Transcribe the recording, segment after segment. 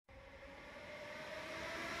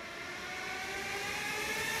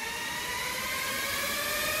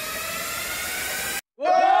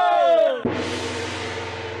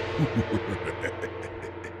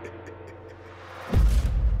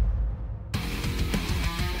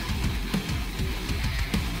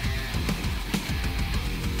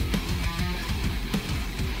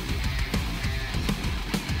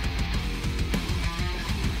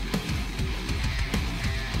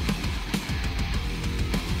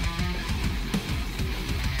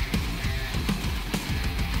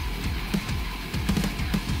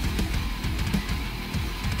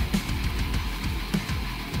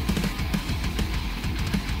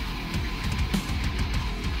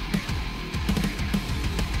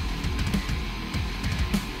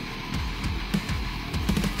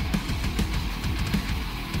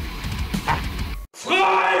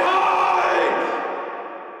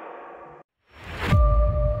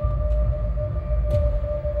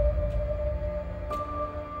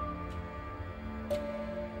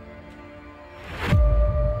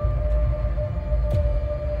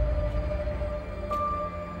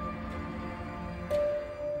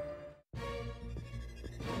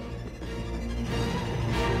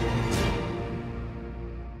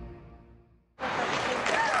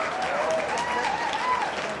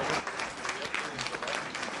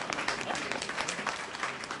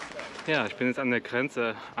Ja, ich bin jetzt an der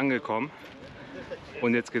Grenze angekommen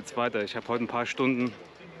und jetzt geht's weiter. Ich habe heute ein paar Stunden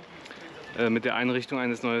mit der Einrichtung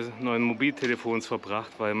eines neuen Mobiltelefons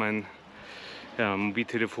verbracht, weil mein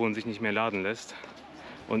Mobiltelefon sich nicht mehr laden lässt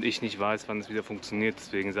und ich nicht weiß, wann es wieder funktioniert.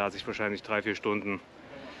 Deswegen saß ich wahrscheinlich 3-4 Stunden,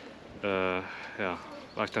 war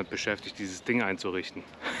ich damit beschäftigt, dieses Ding einzurichten.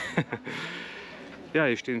 Ja,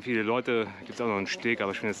 hier stehen viele Leute, gibt es auch noch einen Steg,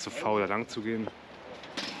 aber ich bin jetzt zu faul, da lang zu gehen.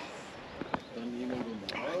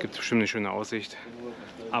 Gibt bestimmt eine schöne Aussicht.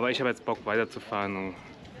 Aber ich habe jetzt Bock weiterzufahren und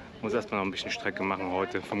muss erstmal noch ein bisschen Strecke machen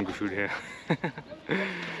heute, vom Gefühl her.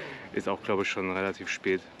 Ist auch, glaube ich, schon relativ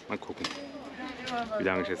spät. Mal gucken, wie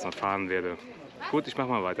lange ich jetzt noch fahren werde. Gut, ich mache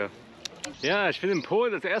mal weiter. Ja, ich bin in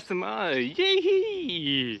Polen das erste Mal.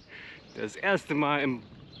 Yay! Das erste Mal in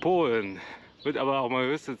Polen. Wird aber auch mal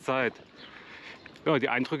höchste Zeit. Ja, die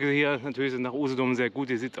Eindrücke hier natürlich sind nach Usedom sehr gut.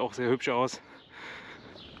 Hier sieht es auch sehr hübsch aus.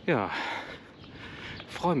 Ja.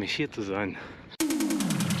 Ich freue mich, hier zu sein.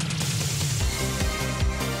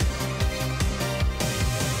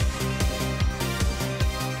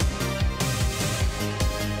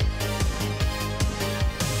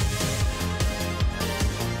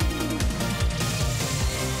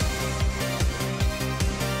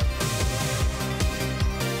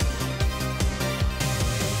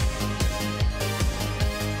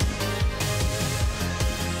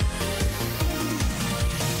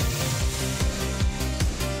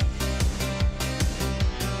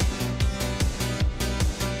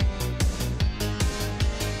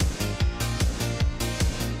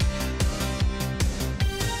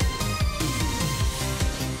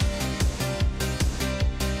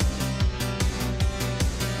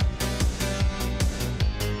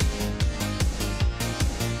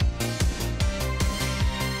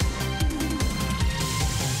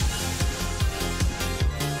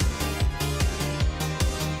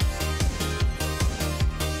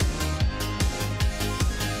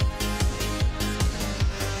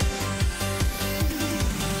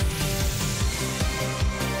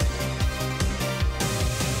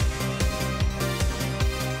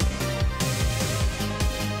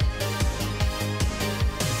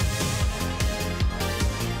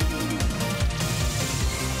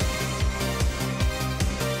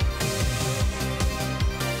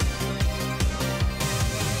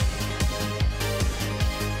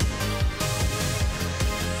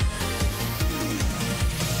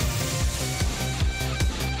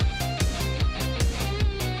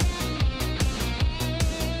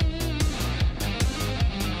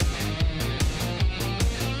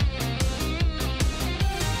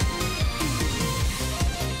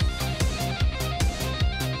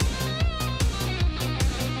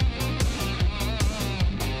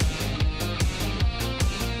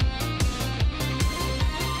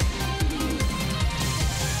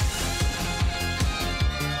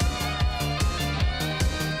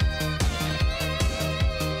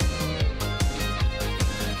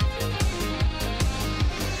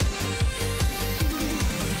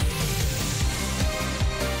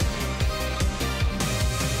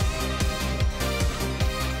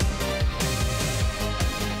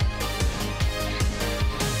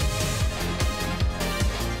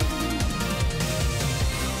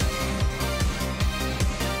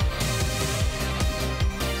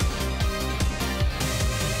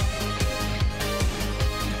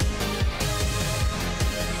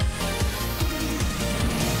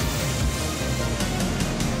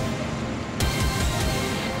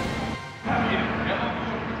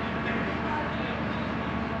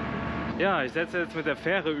 Ja, ich setze jetzt mit der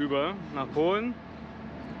Fähre über nach Polen.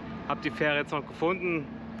 Habe die Fähre jetzt noch gefunden,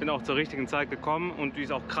 bin auch zur richtigen Zeit gekommen und die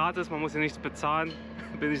ist auch gratis, man muss hier nichts bezahlen.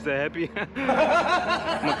 Bin ich sehr happy.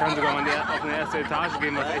 Man kann sogar mal auf eine erste Etage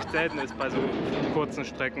gehen, was echt selten ist bei so kurzen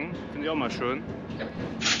Strecken. Finde ich auch mal schön.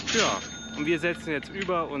 Ja, und wir setzen jetzt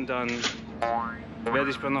über und dann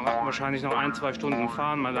werde ich wahrscheinlich noch 1-2 Stunden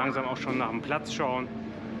fahren, mal langsam auch schon nach dem Platz schauen.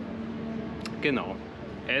 Genau,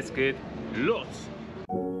 es geht los!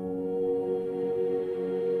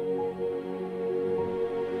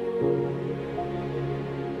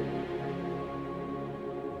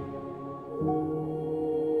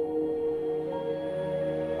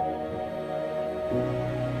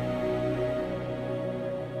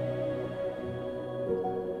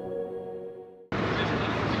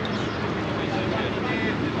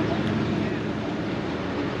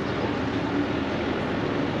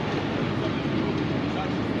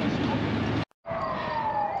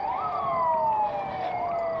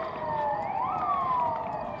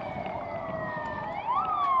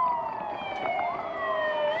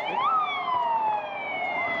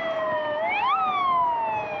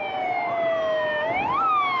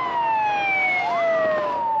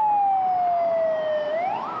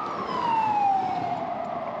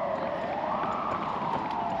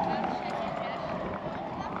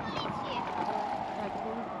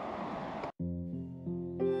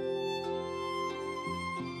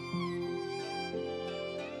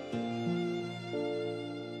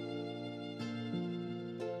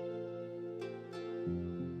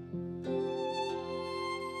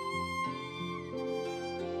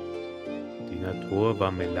 Tor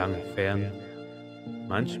war mir lange fern,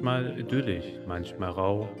 manchmal idyllisch, manchmal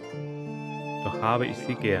rau, doch habe ich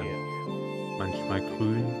sie gern, manchmal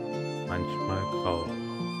grün, manchmal grau.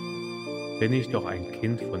 Bin ich doch ein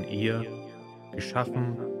Kind von ihr,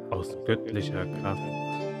 geschaffen aus göttlicher Kraft,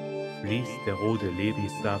 fließt der rote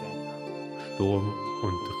Lebenssaft, Sturm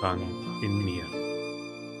und Drang in mir.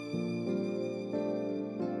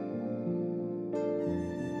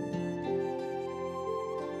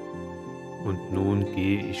 Und nun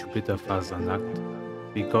gehe ich splitterfasernackt,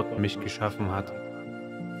 wie Gott mich geschaffen hat,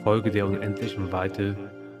 folge der unendlichen Weite,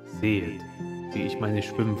 sehet, wie ich meine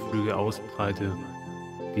Schwimmflügel ausbreite.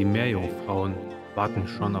 Die Meerjungfrauen warten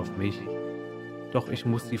schon auf mich, doch ich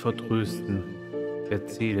muss sie vertrösten. Wer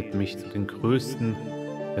zählet mich zu den Größten,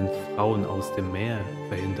 wenn Frauen aus dem Meer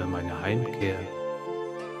verhindern meine Heimkehr?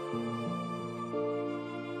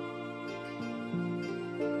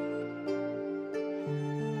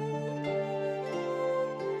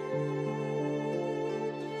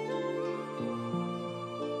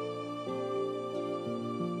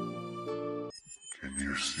 Can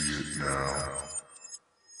you see it now?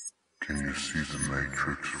 Can you see the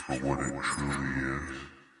Matrix for what it truly is?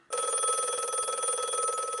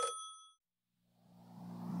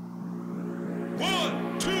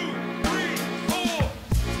 One, two, three, four.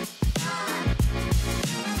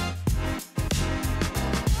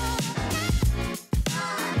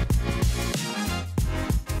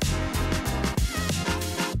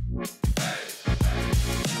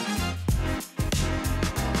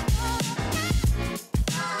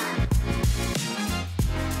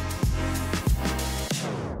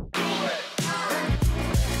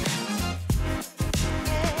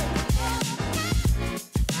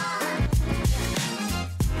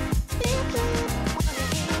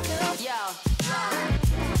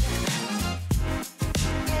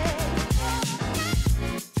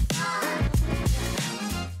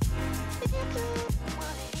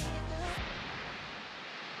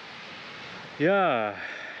 Ja,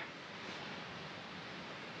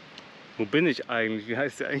 wo bin ich eigentlich? Wie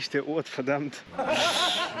heißt ja eigentlich der Ort? Verdammt.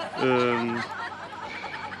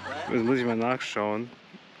 Jetzt muss ich mal nachschauen.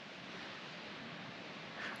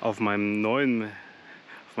 Auf meinem neuen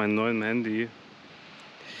Handy.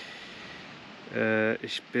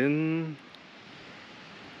 Ich bin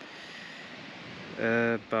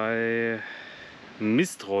bei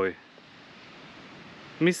Mistreu.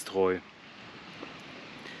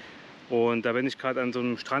 Und da bin ich gerade an so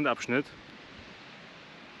einem Strandabschnitt.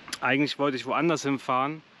 Eigentlich wollte ich woanders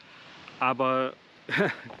hinfahren, aber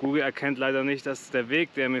Google erkennt leider nicht, dass der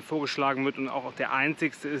Weg, der mir vorgeschlagen wird und auch der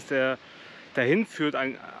einzigste ist, der dahin führt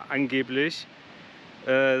angeblich.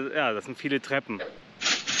 Ja, das sind viele Treppen.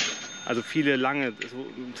 Also viele lange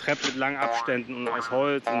Treppen mit langen Abständen und aus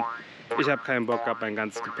Holz. Und ich habe keinen Bock gehabt, mein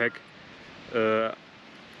ganzes Gepäck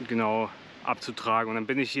genau abzutragen. Und dann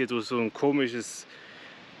bin ich hier durch so ein komisches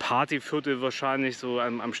Partyviertel wahrscheinlich, so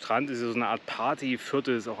am Strand ist so eine Art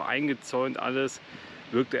Partyviertel, ist auch eingezäunt alles,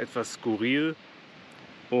 wirkte etwas skurril.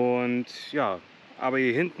 Und ja, aber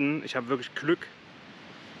hier hinten, ich habe wirklich Glück,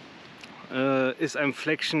 ist ein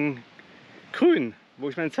Fleckchen grün, wo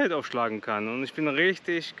ich mein Zelt aufschlagen kann. Und ich bin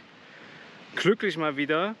richtig glücklich mal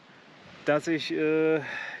wieder, dass ich hier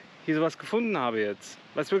sowas gefunden habe jetzt.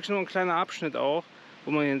 Das ist wirklich nur ein kleiner Abschnitt auch, wo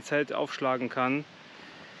man hier ein Zelt aufschlagen kann.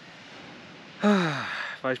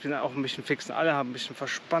 Weil ich bin auch ein bisschen fix und alle haben ein bisschen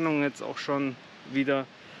Verspannung jetzt auch schon wieder.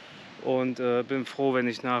 Und bin froh, wenn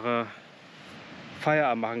ich nachher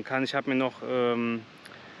Feierabend machen kann. Ich habe mir noch eine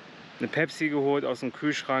Pepsi geholt aus dem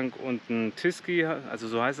Kühlschrank und ein Tysky, also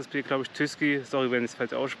so heißt das Bier, glaube ich, Tysky, sorry, wenn ich es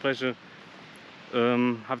falsch ausspreche.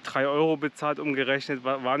 Habe 3 Euro bezahlt, umgerechnet,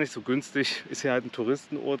 war nicht so günstig, ist ja halt ein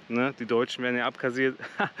Touristenort, ne? Die Deutschen werden ja abkassiert,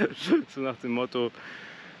 so nach dem Motto.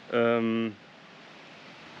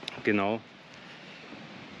 Genau.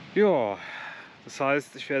 Ja, das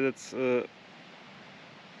heißt, ich werde jetzt,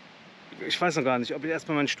 ich weiß noch gar nicht, ob ich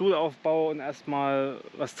erstmal meinen Stuhl aufbaue und erstmal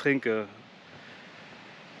was trinke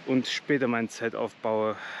und später mein Zelt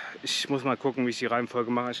aufbaue. Ich muss mal gucken, wie ich die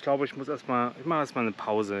Reihenfolge mache. Ich glaube, ich mache erstmal eine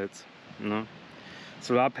Pause jetzt. Ne?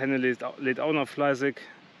 Solarpanel lädt auch noch fleißig.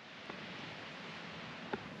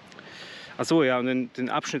 Achso, ja, und den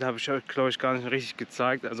Abschnitt habe ich euch, glaube ich, gar nicht richtig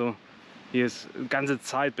gezeigt. Also hier ist die ganze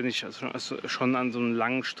Zeit bin ich schon an so einem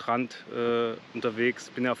langen Strand unterwegs.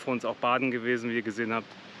 Bin ja vor uns auch baden gewesen, wie ihr gesehen habt.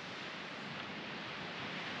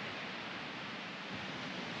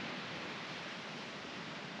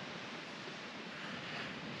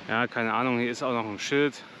 Ja, keine Ahnung, hier ist auch noch ein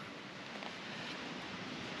Schild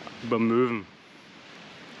über Möwen.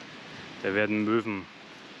 Da werden Möwen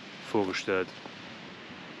vorgestellt.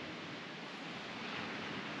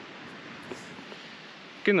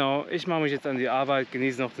 Genau, ich mache mich jetzt an die Arbeit,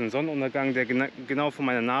 genieße noch den Sonnenuntergang, der genau vor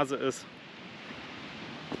meiner Nase ist.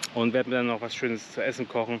 Und werde mir dann noch was Schönes zu essen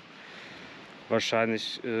kochen.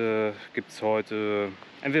 Wahrscheinlich gibt es heute,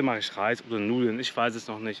 entweder mache ich Reis oder Nudeln, ich weiß es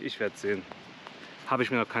noch nicht, ich werde es sehen. Habe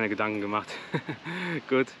ich mir noch keine Gedanken gemacht.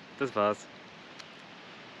 Gut, das war's.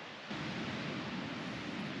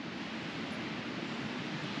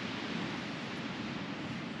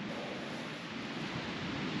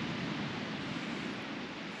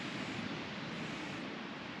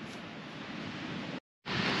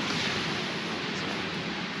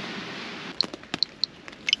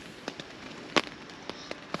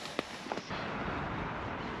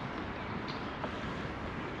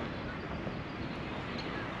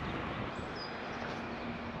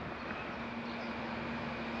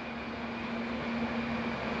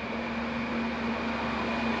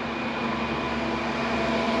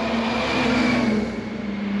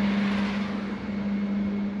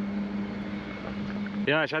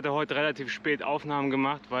 Ja, ich hatte heute relativ spät Aufnahmen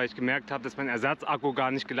gemacht, weil ich gemerkt habe, dass mein Ersatzakku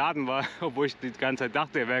gar nicht geladen war, obwohl ich die ganze Zeit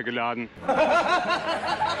dachte, er wäre geladen.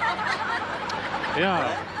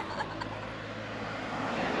 Ja.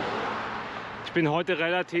 Ich bin heute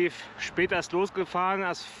relativ spät erst losgefahren,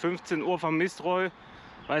 erst 15 Uhr vom Mistroy,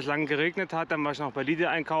 weil es lange geregnet hat. Dann war ich noch bei Lidl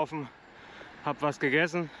einkaufen, habe was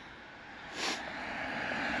gegessen.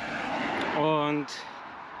 Und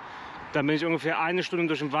dann bin ich ungefähr eine Stunde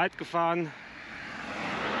durch den Wald gefahren,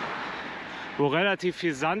 wo relativ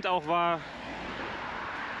viel Sand auch war.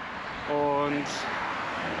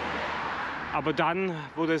 Aber dann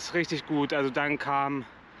wurde es richtig gut. Also dann kamen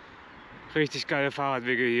richtig geile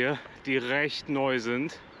Fahrradwege hier, die recht neu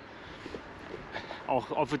sind.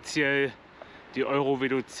 Auch offiziell die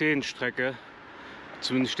Arrrooooo 10 Strecke.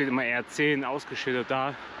 Zumindest steht immer R10 ausgeschildert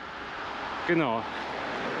da. Genau.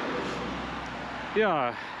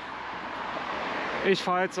 Ja, ich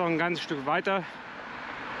fahre jetzt noch ein ganzes Stück weiter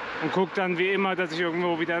und gucke dann wie immer, dass ich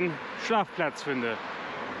irgendwo wieder einen Schlafplatz finde.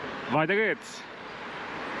 Weiter geht's.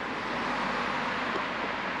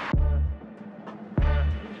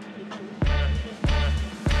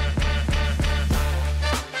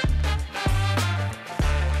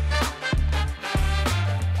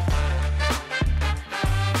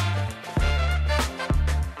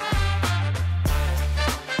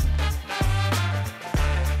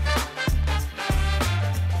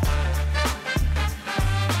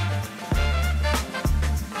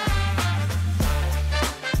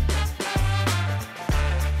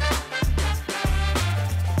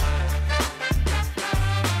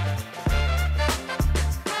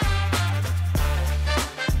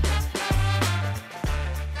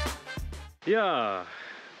 Ja,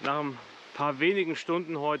 nach ein paar wenigen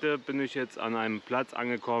Stunden heute bin ich jetzt an einem Platz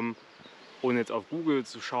angekommen, ohne jetzt auf Google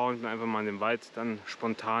zu schauen. Ich bin einfach mal in den Wald dann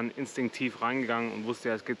spontan instinktiv reingegangen und wusste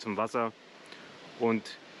ja, es geht zum Wasser.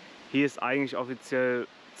 Und hier ist eigentlich offiziell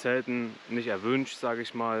Zelten nicht erwünscht, sage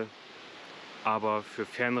ich mal. Aber für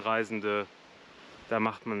Fernreisende, da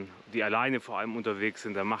macht man, die alleine vor allem unterwegs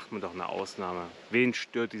sind, da macht man doch eine Ausnahme. Wen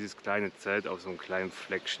stört dieses kleine Zelt auf so einem kleinen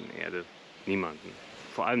Fleckchen Erde? Niemanden.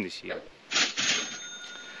 Vor allem nicht hier.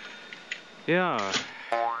 Ja,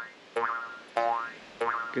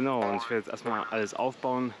 genau, und ich werde jetzt erstmal alles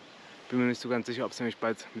aufbauen. Bin mir nicht so ganz sicher, ob es nämlich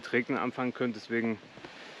bald mit Regnen anfangen könnte. Deswegen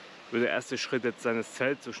wird der erste Schritt jetzt sein, das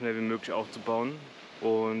Zelt so schnell wie möglich aufzubauen.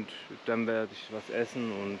 Und dann werde ich was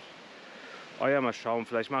essen und oh ja, mal schauen.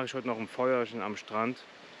 Vielleicht mache ich heute noch ein Feuerchen am Strand,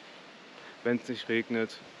 wenn es nicht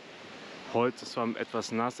regnet. Holz ist zwar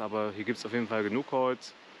etwas nass, aber hier gibt es auf jeden Fall genug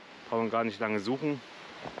Holz. Brauchen gar nicht lange suchen.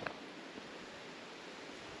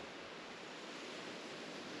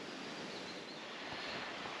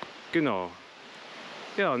 Genau.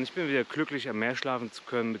 Ja, und ich bin wieder glücklich, am Meer schlafen zu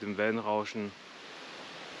können mit dem Wellenrauschen.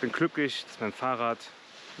 Bin glücklich, dass mein Fahrrad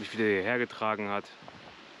mich wieder hierher getragen hat.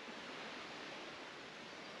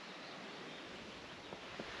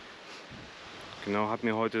 Genau, habe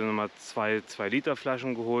mir heute nochmal zwei 2-Liter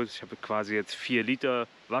Flaschen geholt. Ich habe quasi jetzt 4 Liter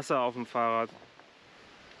Wasser auf dem Fahrrad.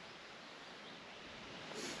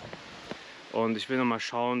 Und ich will noch mal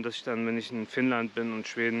schauen, dass ich dann, wenn ich in Finnland bin und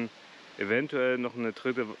Schweden, eventuell noch eine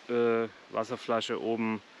dritte Wasserflasche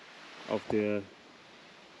oben auf der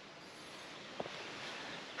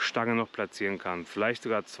Stange noch platzieren kann. Vielleicht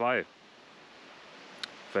sogar 2.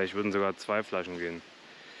 Vielleicht würden sogar 2 Flaschen gehen.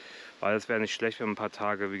 Weil es wäre nicht schlecht, wenn man ein paar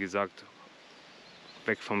Tage, wie gesagt,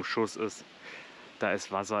 weg vom Schuss ist. Da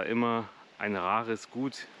ist Wasser immer ein rares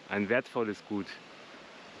Gut, ein wertvolles Gut.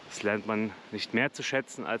 Das lernt man nicht mehr zu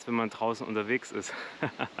schätzen, als wenn man draußen unterwegs ist.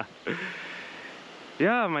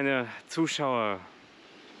 Ja, meine Zuschauer,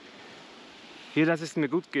 hier lasse ich es mir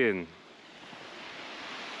gut gehen.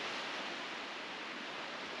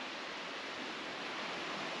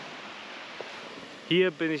 Hier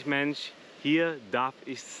bin ich Mensch, hier darf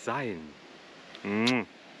ich sein. Mm.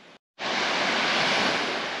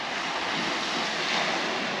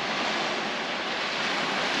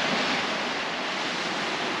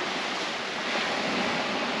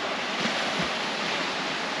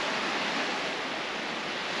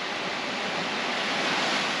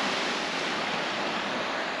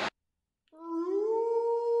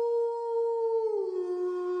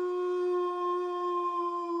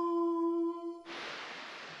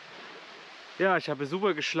 Ja, ich habe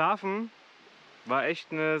super geschlafen. War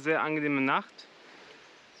echt eine sehr angenehme Nacht.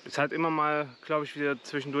 Es hat immer mal, glaube ich, wieder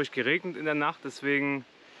zwischendurch geregnet in der Nacht. Deswegen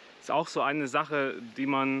ist auch so eine Sache, die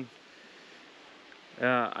man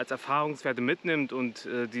als Erfahrungswerte mitnimmt und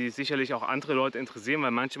die sicherlich auch andere Leute interessieren,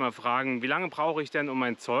 weil manche mal fragen, wie lange brauche ich denn, um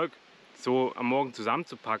mein Zeug so am Morgen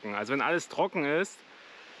zusammenzupacken. Also wenn alles trocken ist,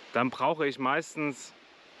 dann brauche ich meistens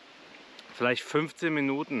vielleicht 15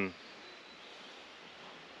 Minuten.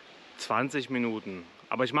 20 Minuten.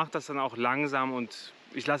 Aber ich mache das dann auch langsam und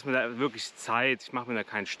ich lasse mir da wirklich Zeit. Ich mache mir da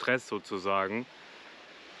keinen Stress sozusagen.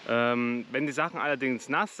 Wenn die Sachen allerdings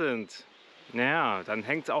nass sind, naja, dann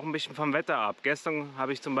hängt es auch ein bisschen vom Wetter ab. Gestern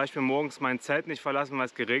habe ich zum Beispiel morgens mein Zelt nicht verlassen, weil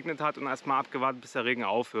es geregnet hat und erst mal abgewartet, bis der Regen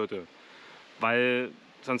aufhörte. Weil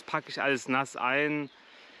sonst packe ich alles nass ein.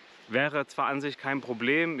 Wäre zwar an sich kein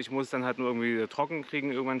Problem, ich muss es dann halt nur irgendwie trocken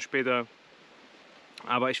kriegen irgendwann später.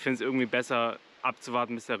 Aber ich finde es irgendwie besser,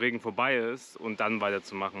 abzuwarten, bis der Regen vorbei ist und dann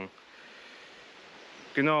weiterzumachen.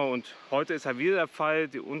 Genau, und heute ist halt wieder der Fall,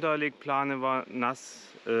 die Unterlegplane war nass,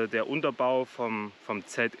 der Unterbau vom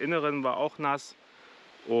Zeltinneren war auch nass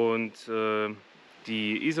und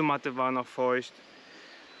die Isomatte war noch feucht.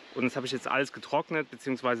 Und das habe ich jetzt alles getrocknet,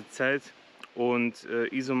 beziehungsweise Zelt und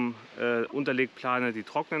Unterlegplane, die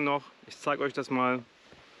trocknen noch. Ich zeige euch das mal.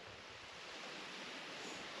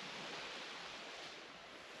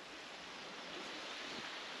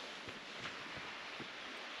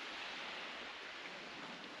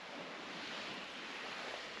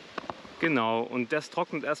 Genau, und das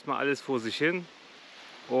trocknet erstmal alles vor sich hin.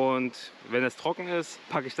 Und wenn es trocken ist,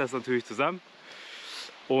 packe ich das natürlich zusammen.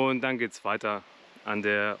 Und dann geht es weiter an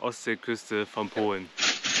der Ostseeküste von Polen.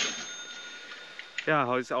 Ja,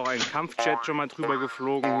 heute ist auch ein Kampfjet schon mal drüber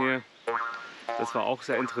geflogen hier. Das war auch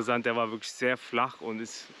sehr interessant. Der war wirklich sehr flach und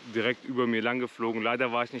ist direkt über mir lang geflogen.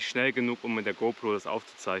 Leider war ich nicht schnell genug, um mit der GoPro das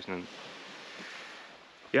aufzuzeichnen.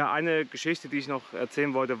 Ja, eine Geschichte, die ich noch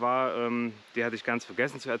erzählen wollte, war, die hatte ich ganz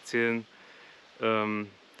vergessen zu erzählen,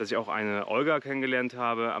 dass ich auch eine Olga kennengelernt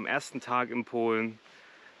habe am ersten Tag in Polen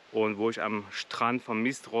und wo ich am Strand von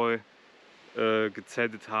Mistroj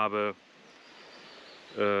gezeltet habe.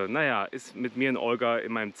 Naja, ist mit mir und Olga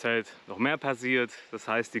in meinem Zelt noch mehr passiert. Das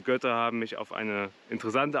heißt, die Götter haben mich auf eine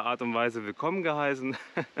interessante Art und Weise willkommen geheißen.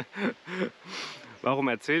 Warum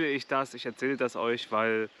erzähle ich das? Ich erzähle das euch,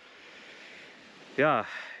 weil ja,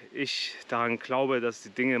 ich daran glaube, dass die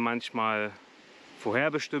Dinge manchmal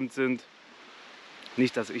vorherbestimmt sind.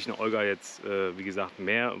 Nicht, dass ich und Olga jetzt, wie gesagt,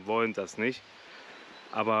 mehr wollen, das nicht.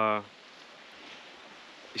 Aber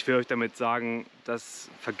ich will euch damit sagen, dass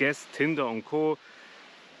vergesst Tinder und Co.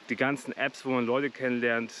 Die ganzen Apps, wo man Leute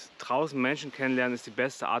kennenlernt, draußen Menschen kennenlernen, ist die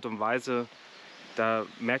beste Art und Weise. Da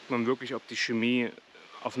merkt man wirklich, ob die Chemie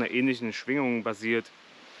auf einer ähnlichen Schwingung basiert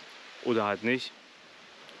oder halt nicht.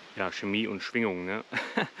 Ja, Chemie und Schwingung, ne?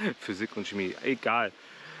 Physik und Chemie, egal.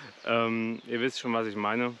 Ihr wisst schon, was ich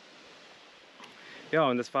meine. Ja,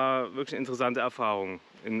 und das war wirklich eine interessante Erfahrung,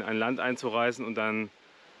 in ein Land einzureisen und dann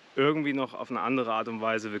irgendwie noch auf eine andere Art und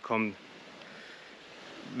Weise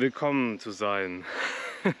willkommen zu sein.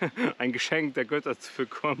 Ein Geschenk der Götter zu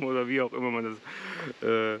bekommen oder wie auch immer man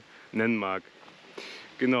das nennen mag.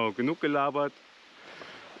 Genau, genug gelabert.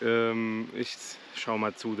 Ich schaue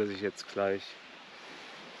mal zu, dass ich jetzt gleich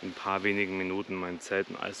in ein paar wenigen Minuten mein Zelt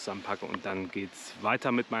und alles zusammenpacke und dann geht's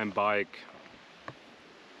weiter mit meinem Bike.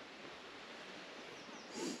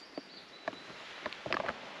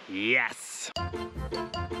 Yes!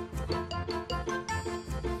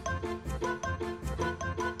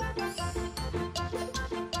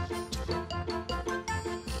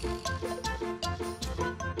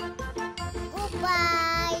 Opa!